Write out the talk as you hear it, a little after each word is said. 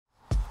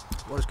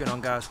What is going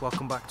on, guys?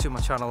 Welcome back to my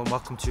channel and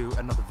welcome to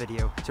another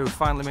video. So we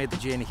finally made the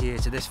journey here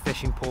to this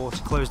fishing port.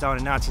 Closed down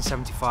in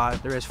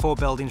 1975. There is 4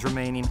 buildings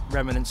remaining,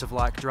 remnants of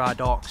like dry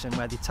docks and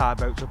where they tie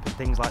boats up and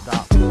things like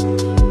that.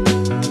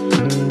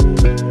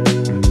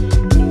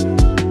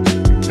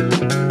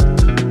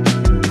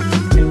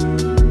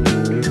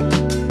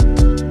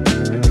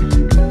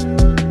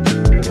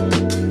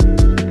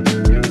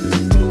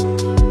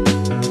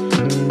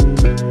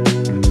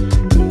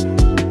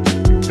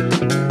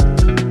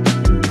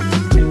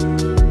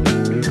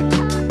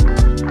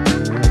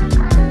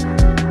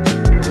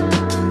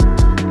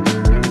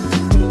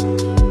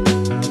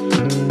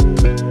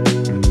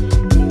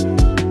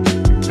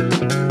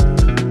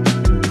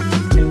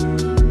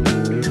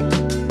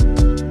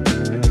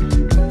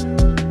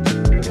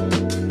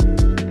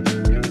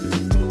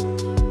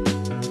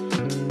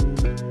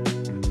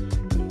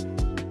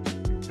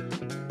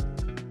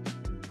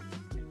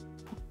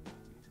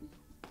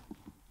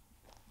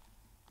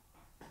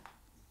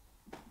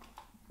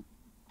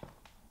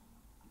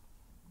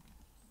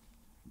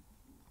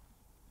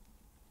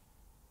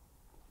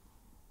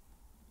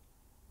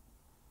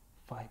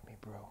 Fight me,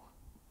 bro.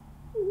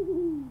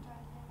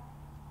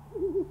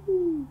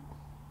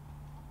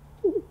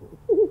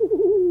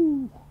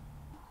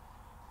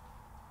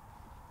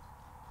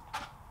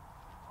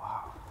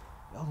 Wow,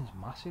 the building's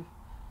massive.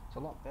 It's a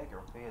lot bigger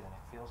up here than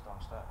it feels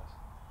downstairs,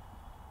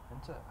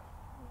 isn't it?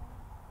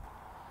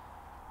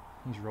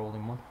 He's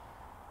rolling one.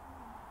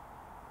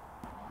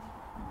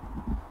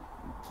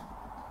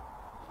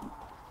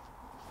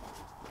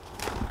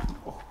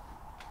 Oh.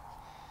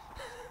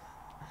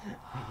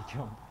 He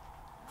jumped.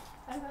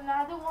 There's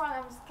another one.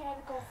 I'm scared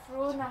to go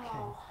through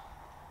now.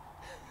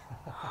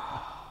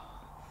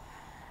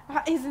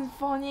 That isn't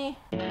funny.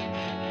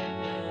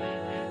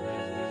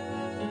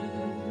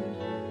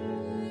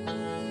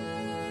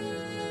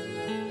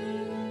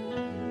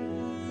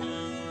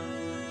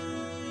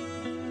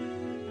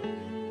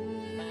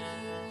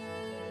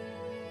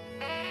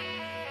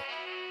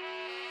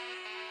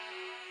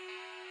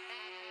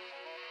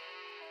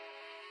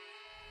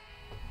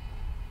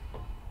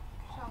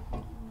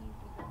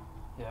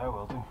 Yeah, I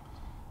will do.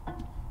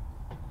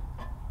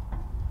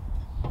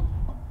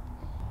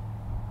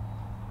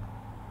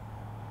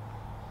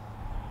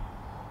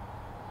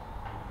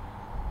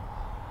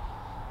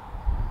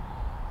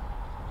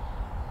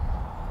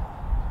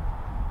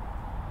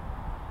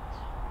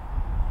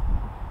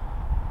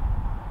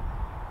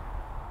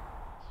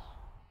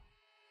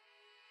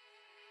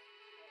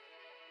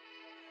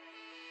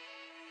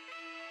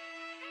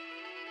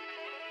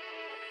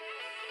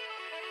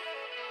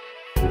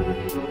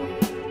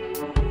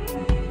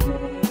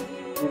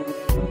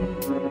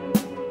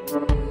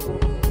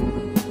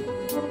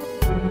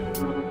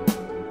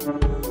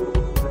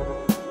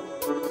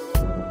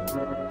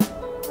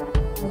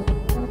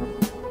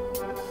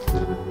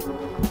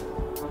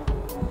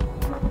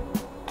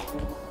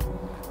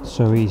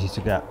 So easy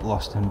to get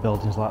lost in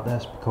buildings like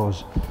this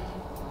because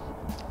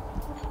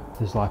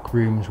there's like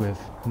rooms with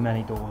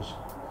many doors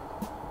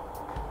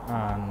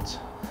and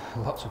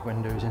lots of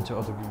windows into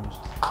other rooms.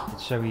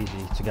 It's so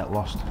easy to get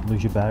lost,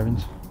 lose your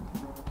bearings.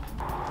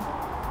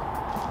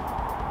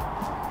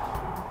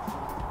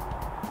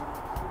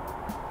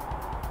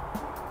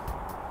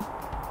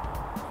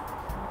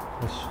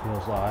 This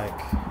feels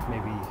like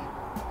maybe,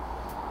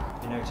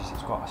 you notice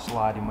it's got a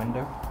sliding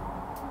window,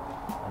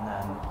 and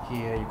then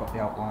here you've got the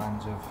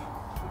outlines of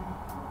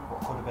what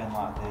could have been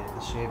like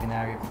the serving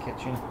area of the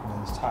kitchen, and then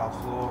there's tile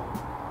floor,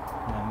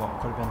 and then what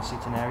could have been the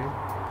seating area.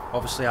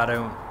 Obviously I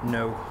don't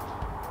know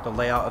the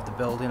layout of the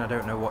building, I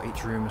don't know what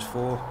each room is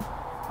for.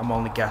 I'm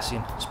only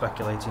guessing,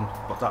 speculating,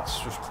 but that's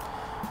just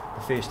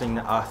the first thing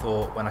that I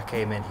thought when I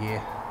came in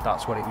here.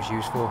 That's what it was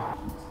used for.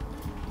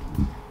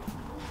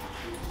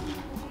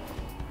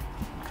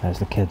 There's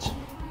the kids.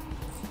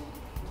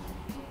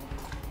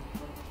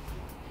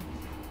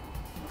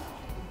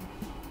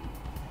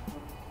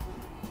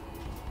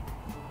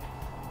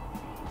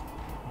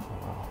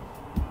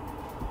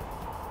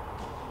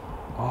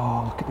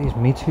 Oh, look at these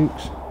meat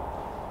hooks.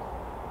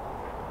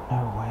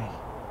 No way.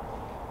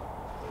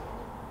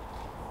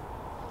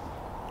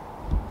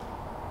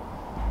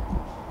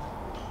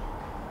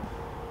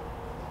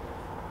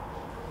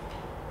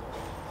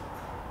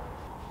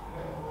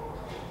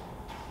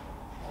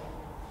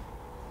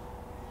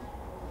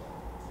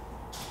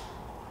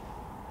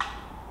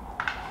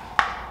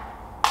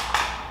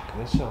 Look at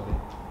this,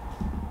 Sylvia.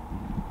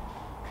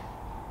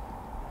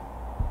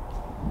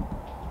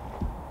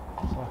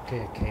 It's like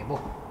a cable.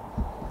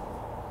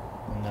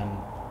 And then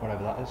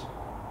whatever that is.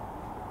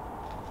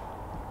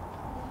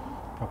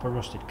 Proper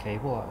rusted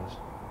cable, that is.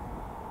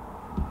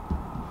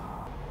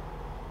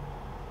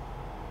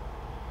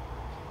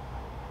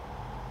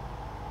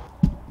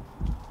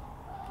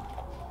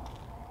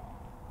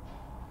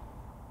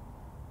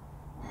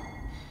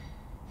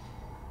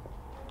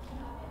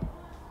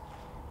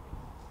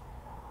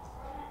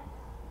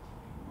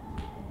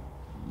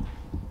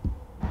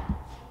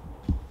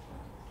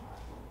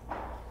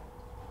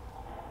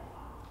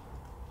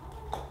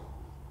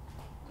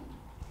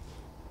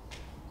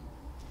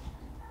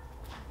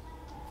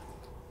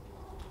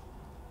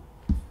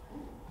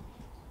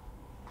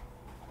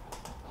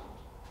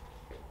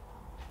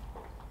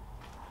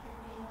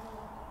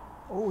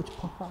 Oh, it's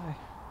Popeye.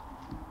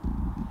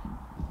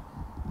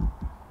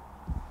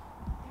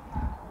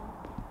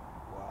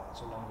 Wow,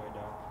 that's a long way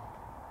down.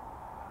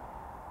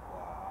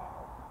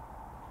 Wow.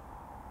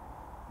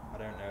 I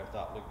don't know if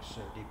that looks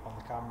so deep on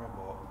the camera,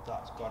 but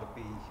that's got to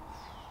be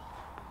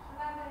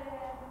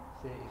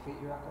 30 feet,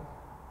 you reckon?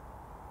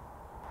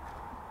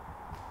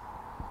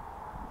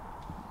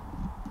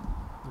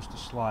 Just a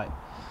slight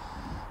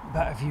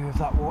better view of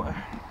that water.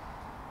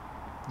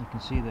 You can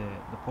see the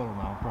puddle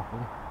now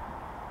properly.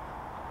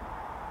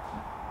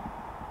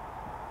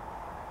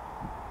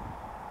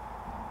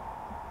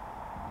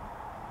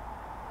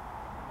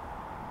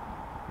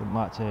 Wouldn't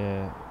like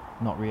to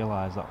not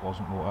realise that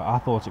wasn't water. I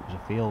thought it was a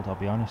field, I'll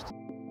be honest.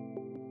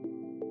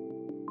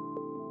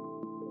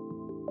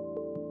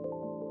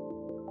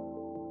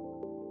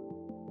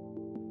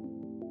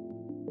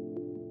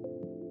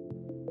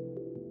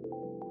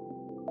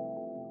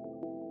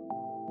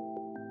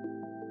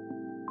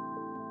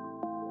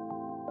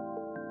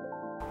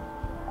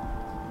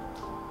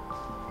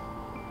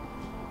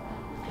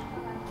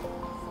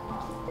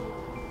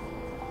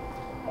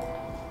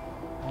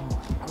 Oh my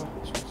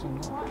goodness, what's in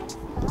there?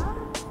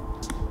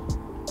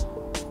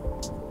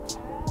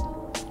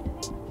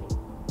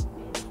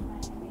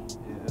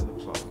 Yeah, it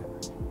looks like it.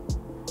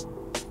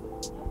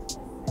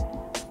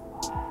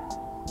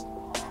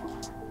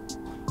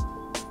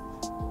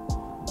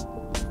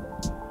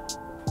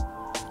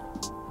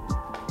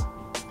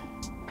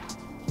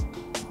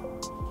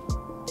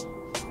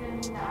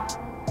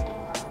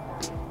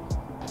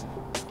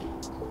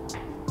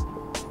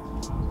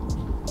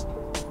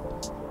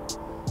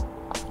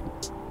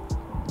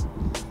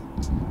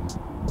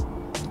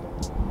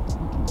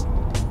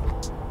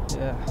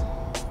 Yeah.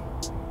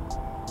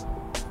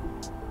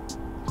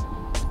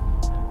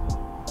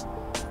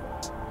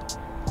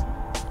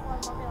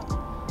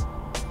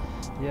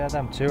 Yeah,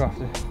 them two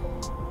after.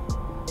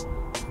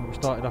 We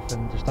started off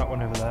in just that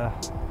one over there.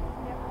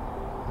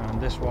 Yep.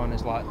 And this one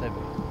is like the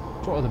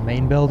sort of the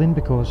main building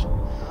because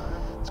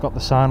it's got the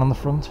sign on the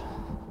front.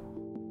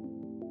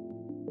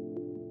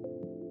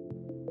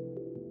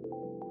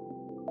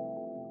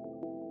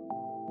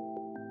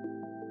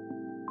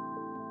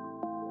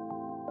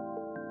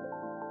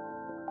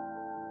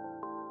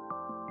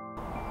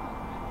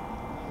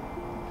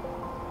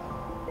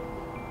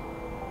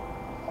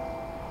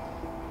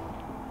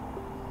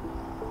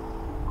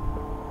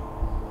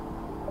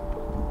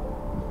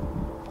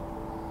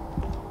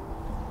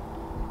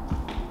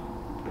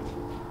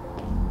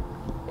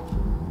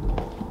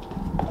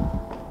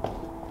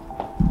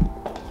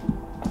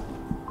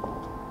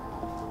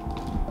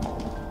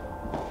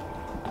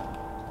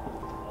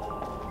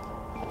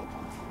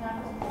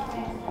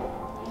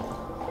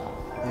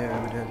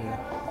 Yeah, we did,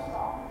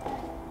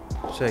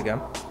 yeah. Say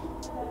again.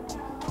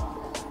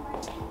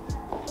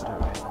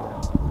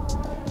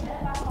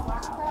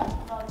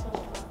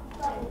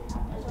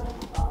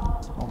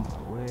 Oh my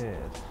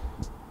word.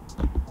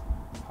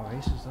 How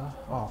ace is that?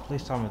 Oh,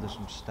 please tell me there's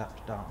some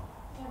steps down.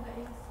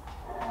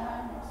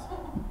 I'm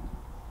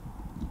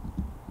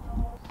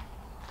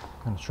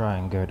gonna try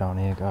and go down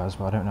here, guys,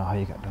 but I don't know how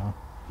you get down.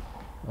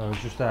 Oh,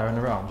 it's just there and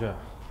around, yeah.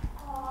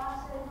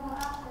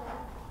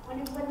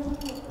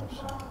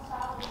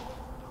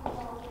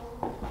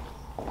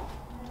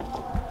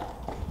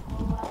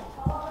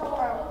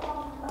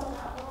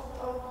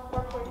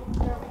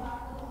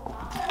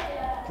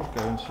 Just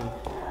go and see.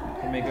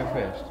 Let me go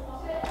first.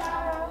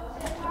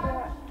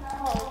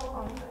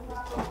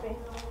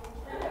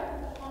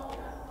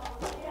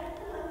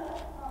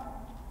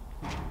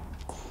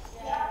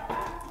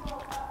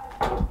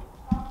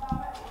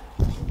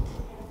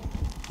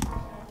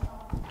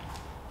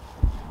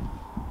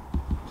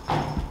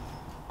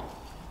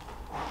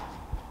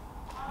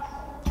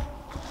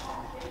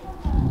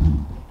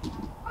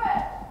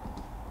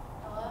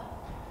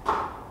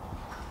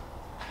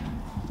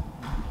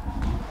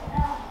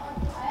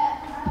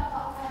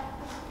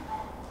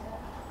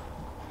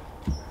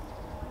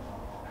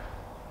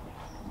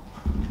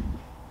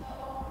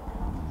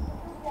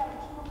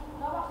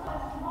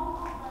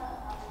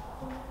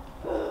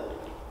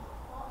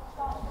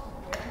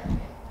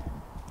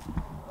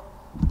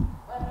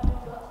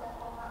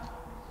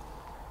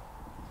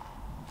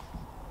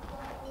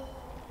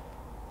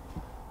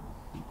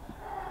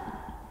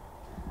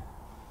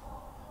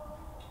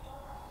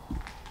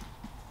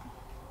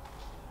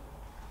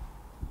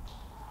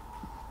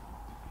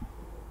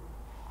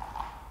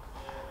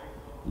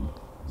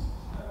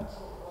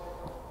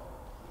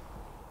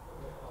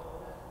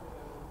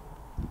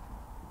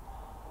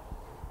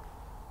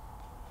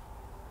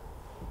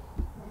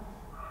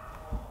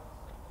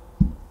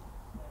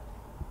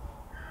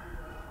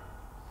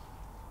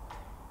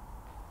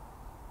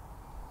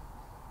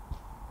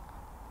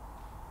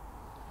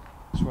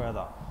 That's where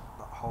that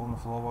hole in the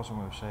floor was, and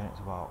we were saying it's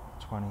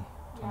about 20,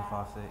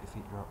 25, 30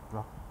 feet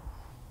drop.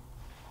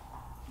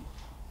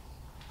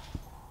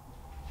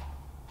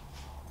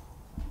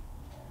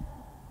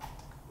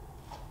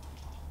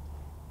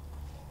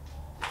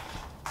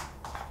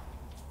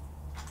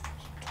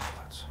 Some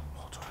toilets,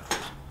 more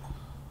toilets.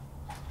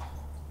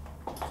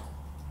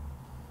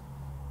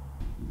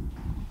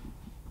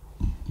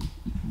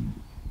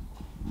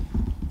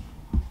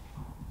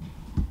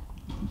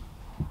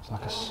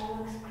 like a,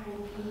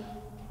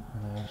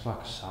 it's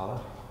like a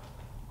salad.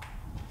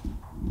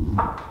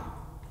 Oh,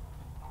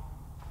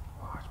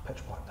 it's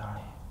pitch black down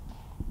here.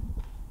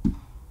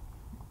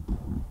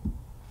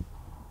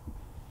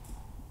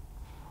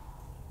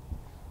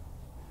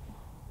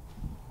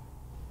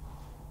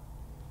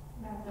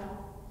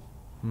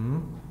 Hmm?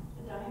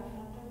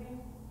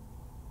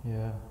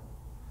 Yeah.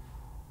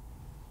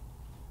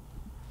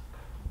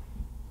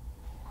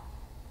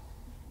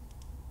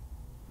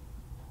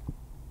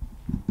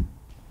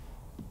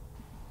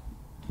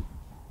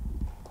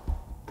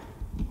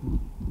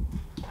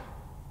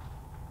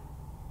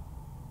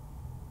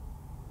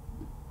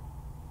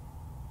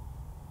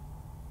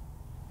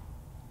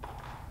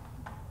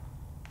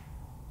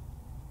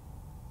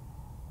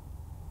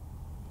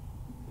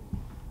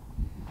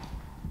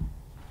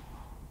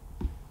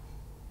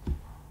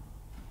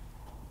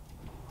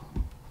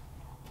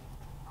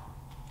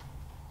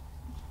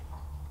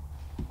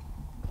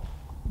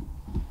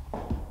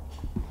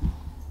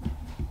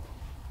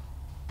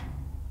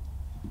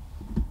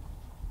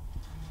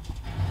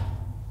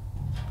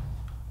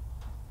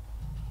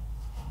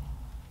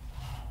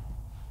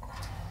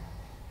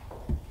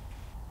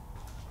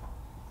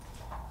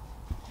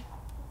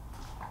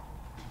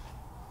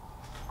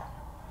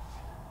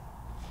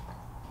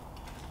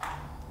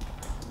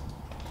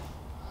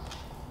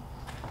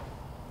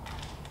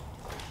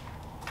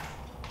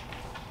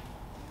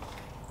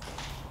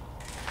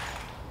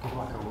 It's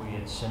like a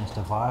weird,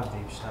 sinister vibe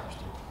these steps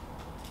do.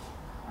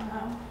 You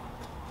know,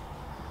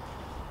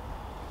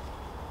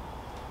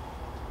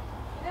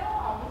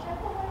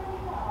 whichever way we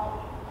go,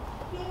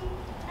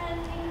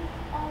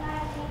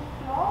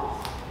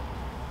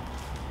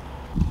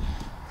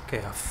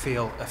 Okay, I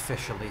feel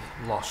officially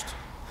lost.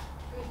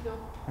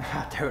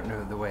 I don't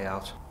know the way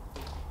out.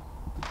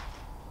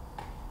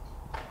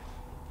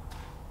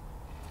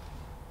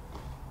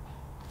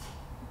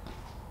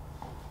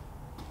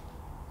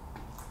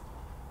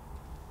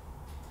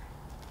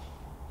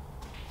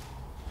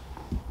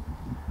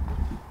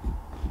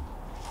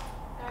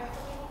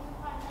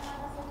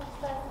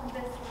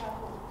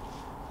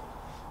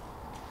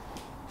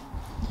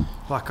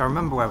 Like, I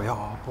remember where we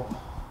are, but...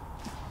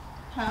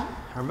 Huh?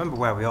 I remember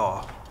where we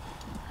are.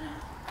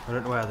 I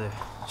don't know where the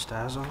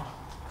stairs are.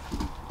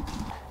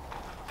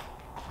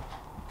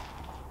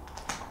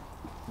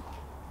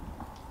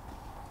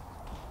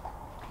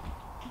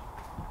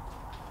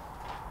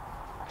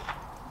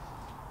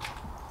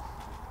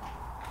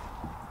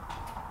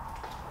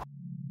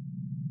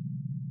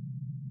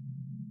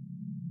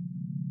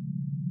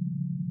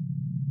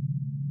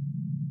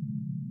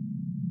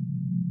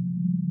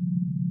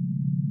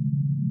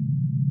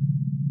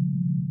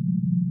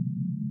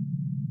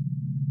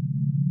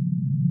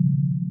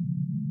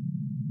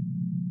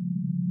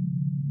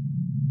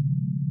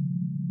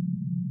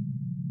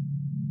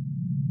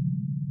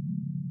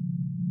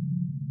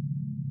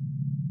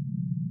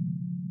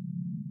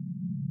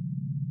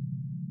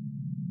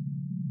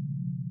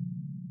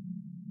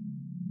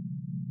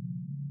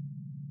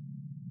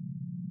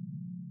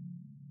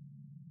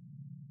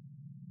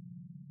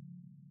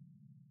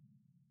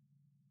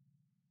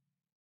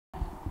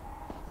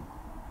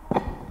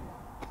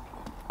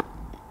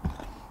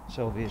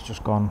 Sylwia's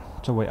just gone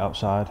to wait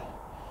outside.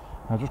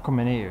 I've just come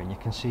in here and you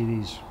can see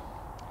these,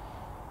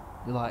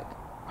 they're like,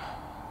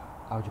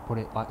 how would you put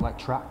it, like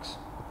tracks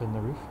up in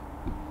the roof.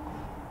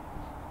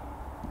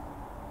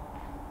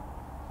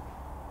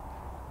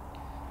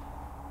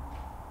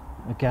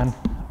 Again,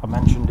 I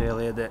mentioned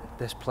earlier that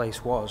this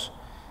place was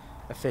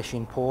a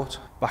fishing port.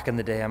 Back in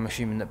the day, I'm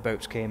assuming that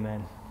boats came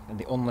in and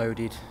they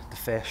unloaded the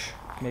fish.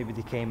 Maybe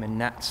they came in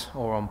nets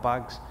or on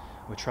bags,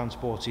 were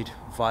transported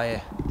via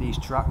these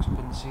tracks up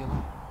in the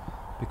ceiling,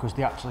 because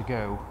they actually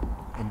go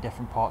in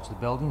different parts of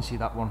the building. See,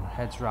 that one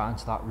heads right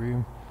into that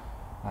room,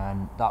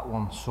 and that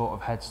one sort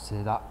of heads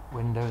to that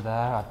window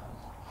there.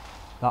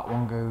 That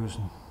one goes,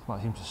 and well,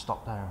 it seems to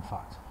stop there in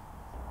fact.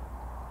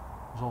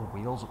 There's all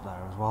wheels up there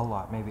as well,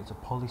 like maybe it's a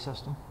pulley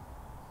system.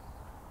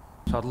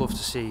 So I'd love to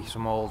see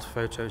some old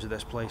photos of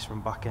this place from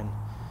back in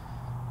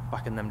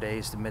them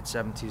days, the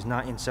mid-70s.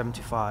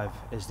 1975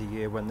 is the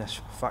year when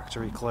this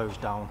factory closed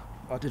down.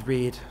 I did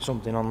read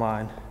something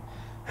online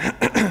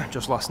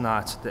just last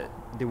night that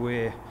they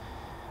were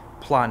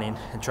planning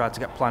and tried to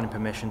get planning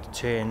permission to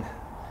turn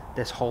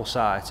this whole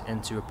site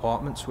into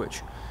apartments,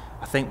 which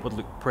I think would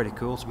look pretty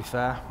cool, to be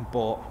fair,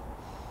 but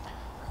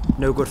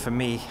no good for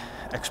me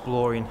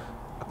exploring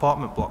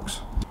apartment blocks.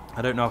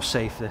 I don't know how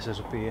safe this is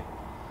up here.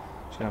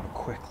 Just gonna have a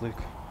quick look.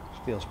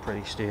 It feels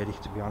pretty sturdy,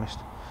 to be honest.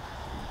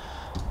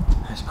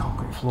 There's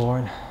concrete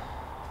flooring.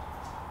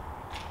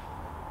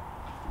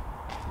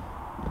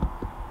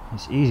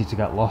 It's easy to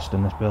get lost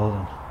in this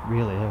building, it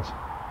really is.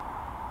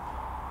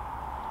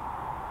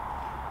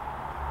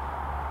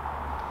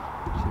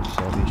 So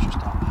Sylwia's just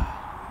down there.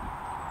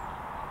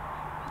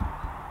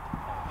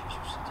 Oh, she's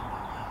just sitting down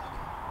there, look.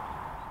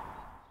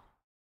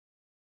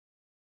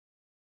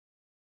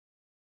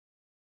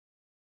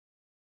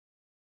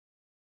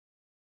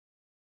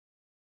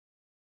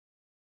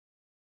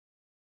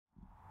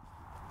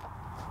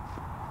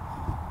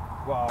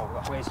 Wow,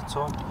 that weighs a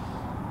ton.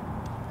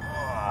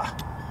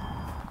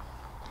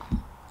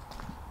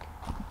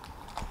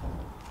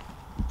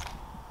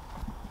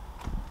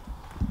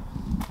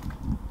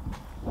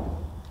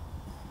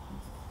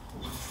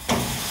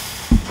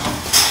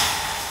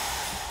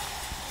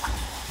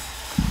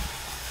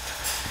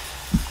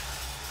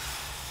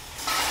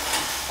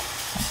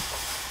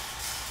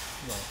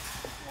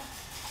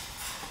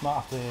 Might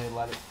have to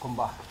let it come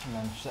back and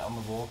then sit on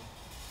the board.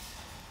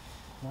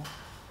 No?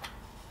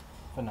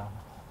 For now.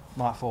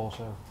 Might fall,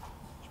 so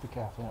just be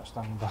careful you're not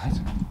standing by it.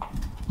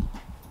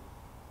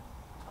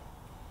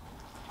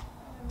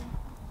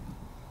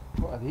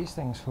 What are these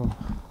things for?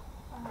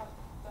 I don't know.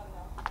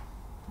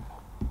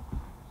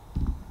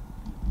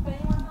 But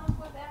you want to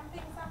put them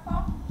things on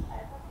top? I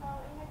don't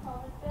know, in the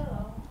covered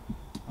pillow.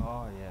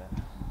 Oh yeah.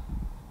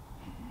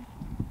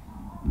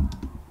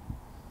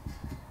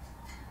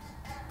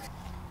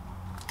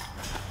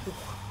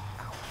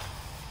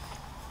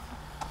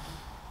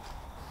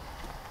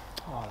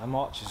 Oh, them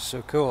arches are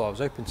so cool. I was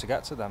hoping to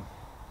get to them.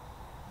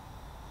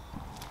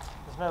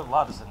 There's no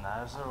ladders in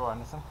there, is there, or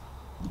anything?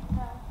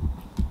 No.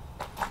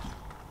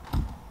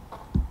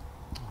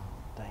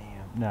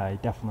 Damn. No, you're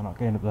definitely not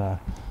going up there.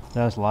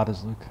 There's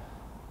ladders, look.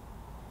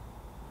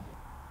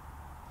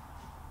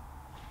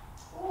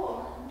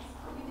 Oh,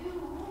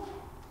 Scooby-Doo.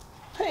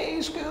 Hey,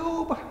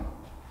 Scoob!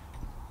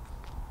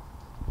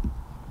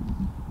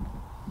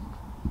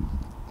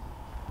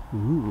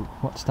 Ooh,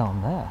 what's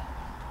down there?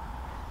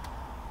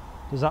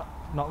 Does that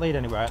not lead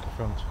anywhere at the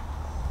front?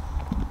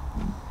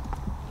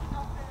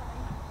 Not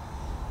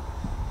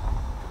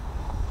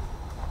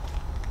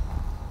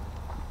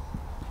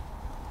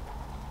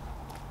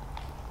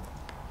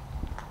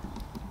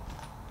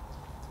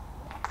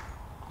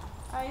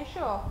really. Are you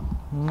sure?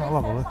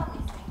 I'll have a look.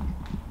 Something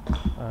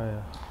missing. Oh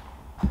yeah.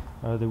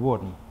 Oh, they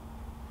wouldn't.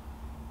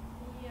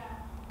 Yeah.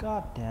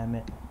 God damn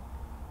it.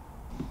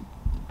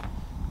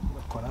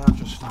 Look what I've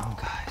just found,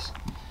 guys.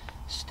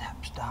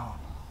 Steps down.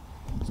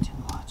 Let's turn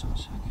the lights on a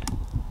second.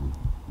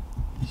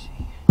 You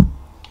see?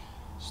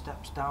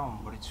 Steps down,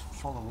 but it's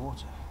full of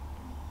water.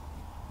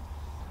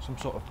 Some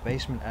sort of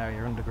basement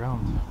area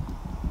underground.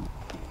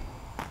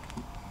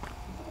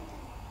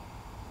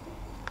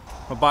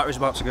 My battery's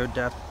about to go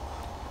dead.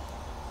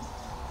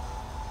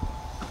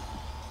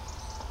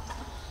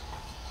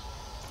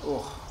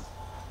 Oh,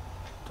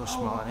 does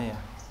smell in here.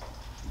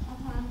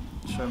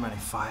 So many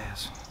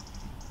fires.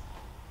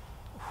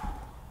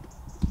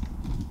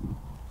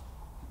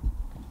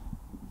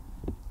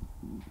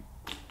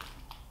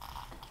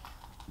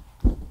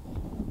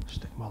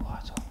 Stick my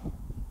light on.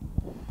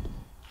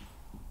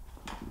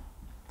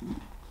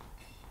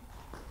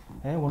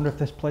 I wonder if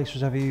this place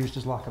was ever used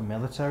as like a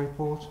military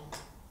port.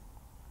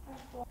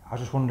 I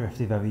just wonder if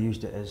they've ever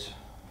used it as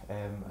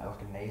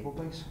like a naval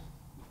base,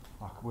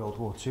 like World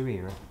War II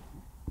era.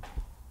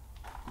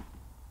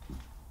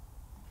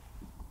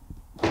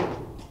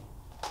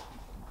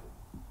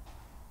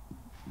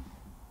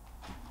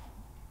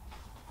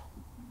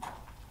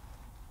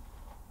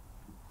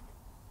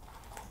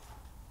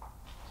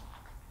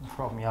 The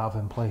problem you have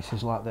in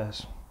places like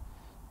this,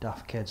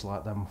 daft kids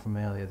like them from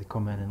earlier, they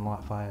come in and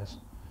light fires.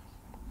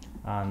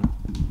 And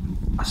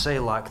I say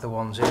like the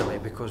ones earlier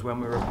because when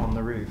we were up on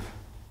the roof,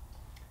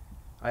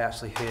 I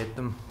actually heard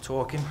them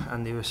talking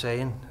and they were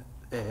saying,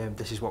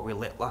 this is what we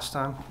lit last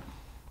time.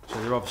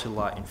 So they're obviously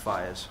lighting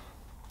fires.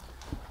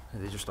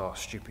 They just are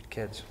stupid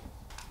kids.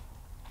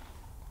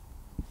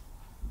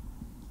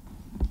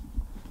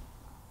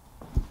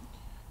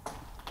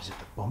 Is it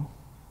the bum?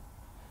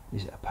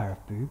 Is it a pair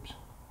of boobs?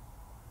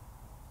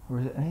 Or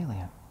is it an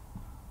alien?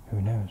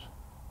 Who knows?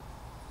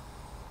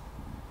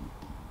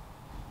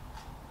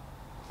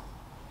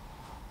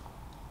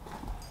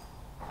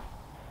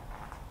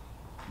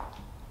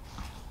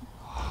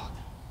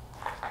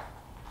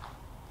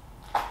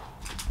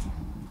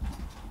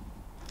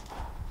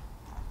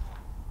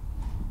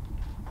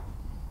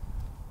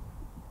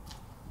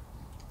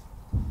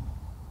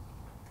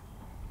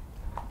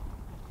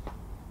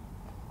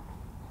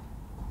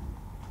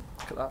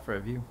 Look at that for a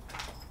view.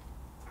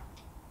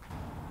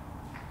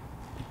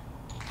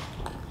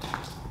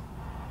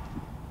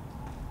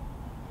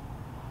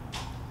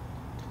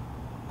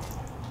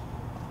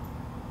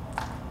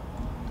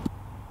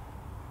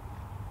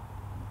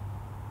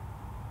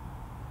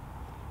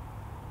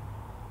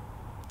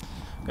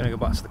 I'm gonna go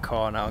back to the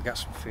car now, get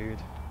some food.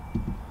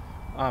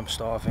 I'm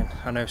starving.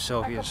 I know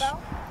Sylvia's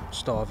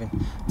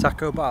starving.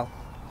 Taco Bell.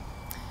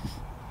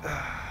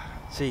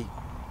 See,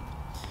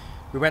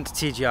 we went to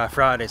TGI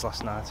Fridays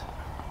last night.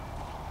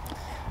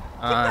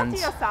 And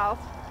keep that to yourself.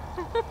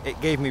 It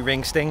gave me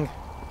ring sting.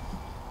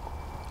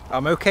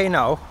 I'm okay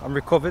now, I'm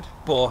recovered,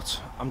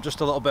 but I'm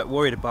just a little bit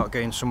worried about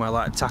going somewhere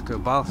like Taco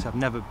Bell. I've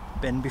never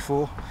been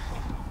before.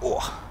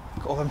 Oh,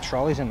 got all them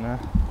trolleys in there.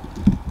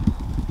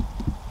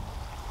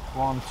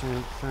 1,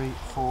 2, 3,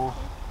 4,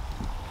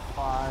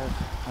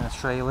 5, and a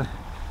trailer.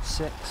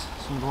 6,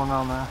 some going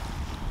around there.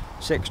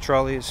 6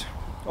 trolleys.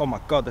 Oh my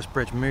god, this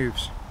bridge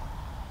moves.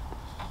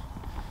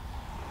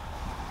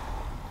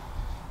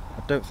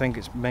 I don't think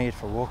it's made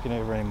for walking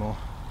over anymore.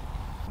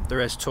 There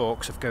is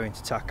talks of going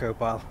to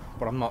ᴨᴏᴛ,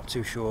 but I'm not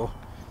too sure.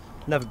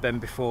 Never been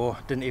before,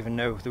 didn't even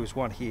know there was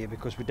one here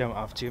because we don't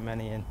have too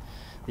many in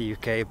the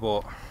UK,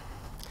 but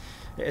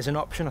it is an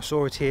option. I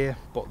saw it here,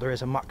 but there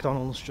is a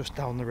McDonald's just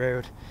down the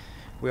road.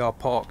 We are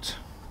parked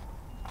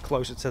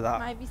closer to that.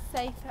 Might be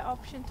safer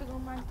option to go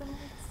McDonald's.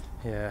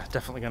 Yeah,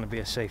 definitely going to be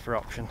a safer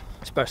option,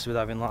 especially with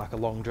having like a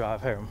long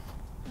drive home.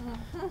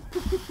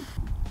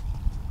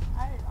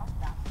 I love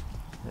that.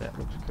 Yeah, it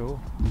looks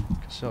cool.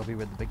 Sylvia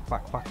with the big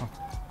backpack on.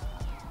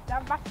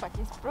 That backpack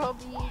is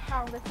probably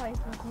half the size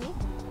of me.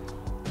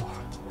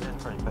 Yeah,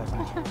 it's pretty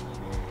big.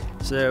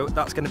 So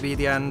that's going to be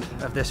the end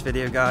of this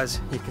video, guys.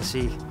 You can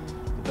see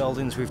the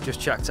buildings we've just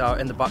checked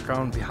out in the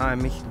background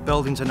behind me. The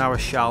buildings are now a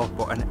shell,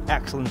 but an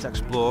excellent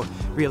explore.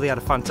 Really had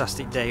a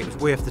fantastic day. It was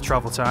worth the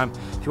travel time.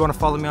 If you want to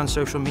follow me on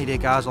social media,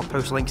 guys, I'll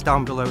post links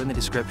down below in the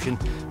description.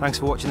 Thanks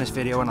for watching this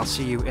video, and I'll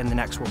see you in the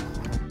next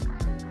one.